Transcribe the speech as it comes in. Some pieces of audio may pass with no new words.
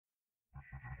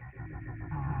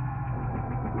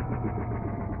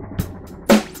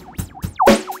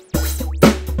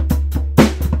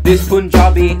This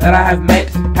Punjabi that I have met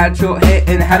had short hair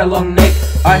and had a long neck.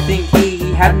 I think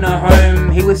he had no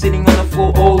home. He was sitting on the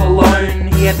floor all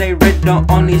alone. He had a red dot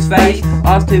on his face.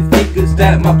 Asked if he could stay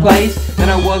at my place. Then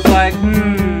I was like,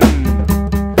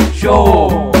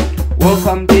 sure.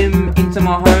 Welcomed him into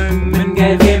my home and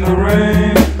gave him a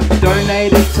room.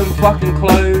 Donated some fucking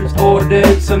clothes,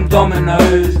 ordered some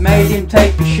Dominoes, made him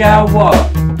take a shower.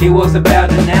 He was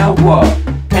about an hour.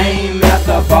 Came out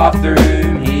the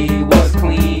bathroom, he was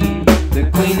clean. The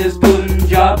cleanest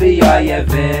Punjabi I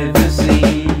have ever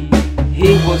seen.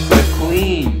 He was so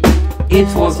clean, it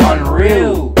was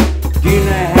unreal. Do you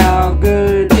know how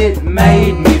good it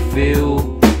made me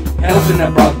feel? Helping a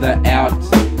brother out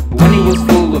when he was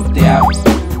full of doubt.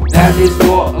 That is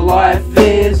what life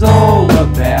is all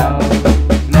about.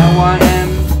 Now I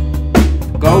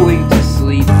am going to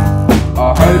sleep.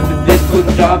 I hope that this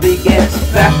Punjabi gets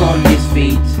back on his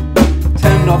feet.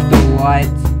 Turned off the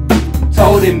light,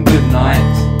 told him good night.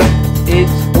 It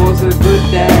was a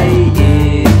good day,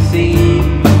 it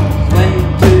seems.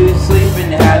 Went to sleep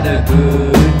and had a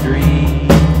good dream.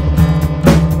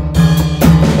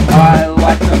 I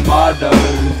like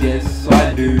tomatoes, yes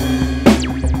I do.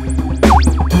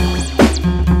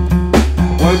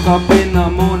 Woke up in the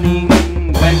morning,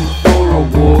 went for a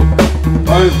walk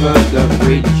over the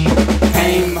bridge.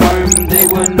 Came home, there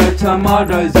were no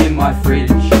tomatoes in my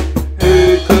fridge.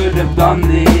 Who could have done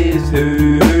this?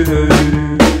 Who?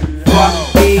 Fuck,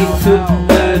 he took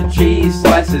the cheese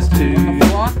slices too.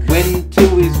 Went to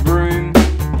his room,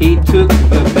 he took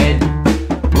the bed.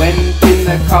 Went in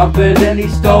the cupboard and he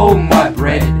stole my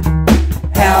bread.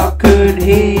 How could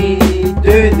he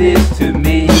do this to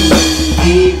me?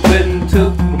 Even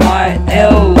took my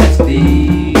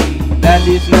LSD. That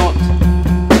is not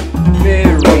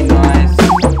very nice.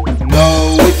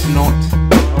 No, it's not.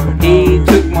 He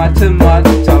took my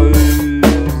tomato